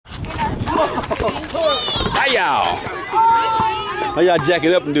y'all? How y'all jack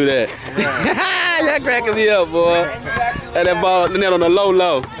it up and do that? Y'all cracking me up, boy. And that ball net on the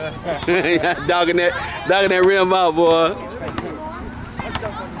low. dogging that rim out, boy.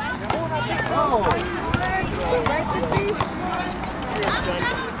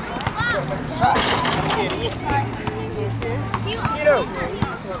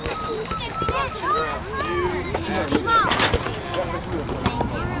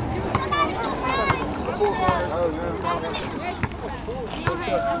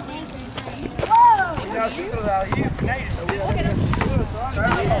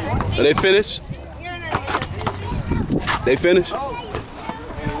 Are they finished? They finished? No,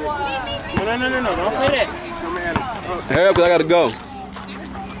 don't play that. Hurry up, 'cause I gotta go.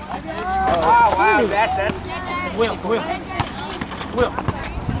 Wow, that's Will.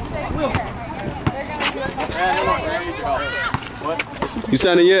 You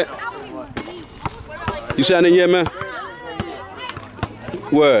signing yet? You signing yet, man?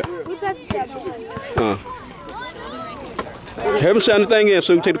 What? Have him sign the thing in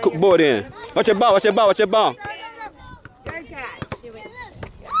so we can take the board in. Watch your ball. Good catch.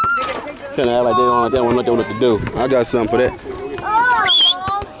 Trying to act like they don't know what to do. I got something for that.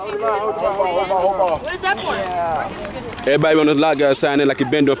 What is that for? Everybody on the lot got to sign in like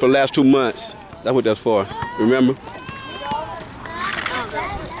you've been doing for the last 2 months. That's what that's for. Remember?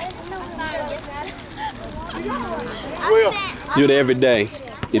 You do it every day.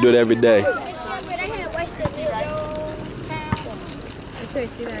 You do it every day.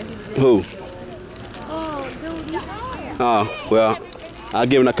 Who? Oh, well, I'll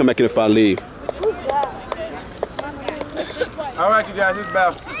give him a come back in if I leave. All right, you guys, it's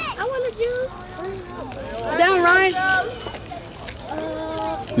about. I want a juice. Down, Ryan.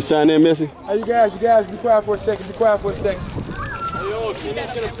 You sign in, Missy? Hey, you guys, be quiet for a second. Hey, yo, can you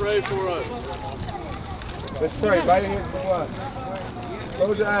gonna pray for us? Let's pray. Right in here for a while.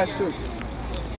 Close your eyes, too.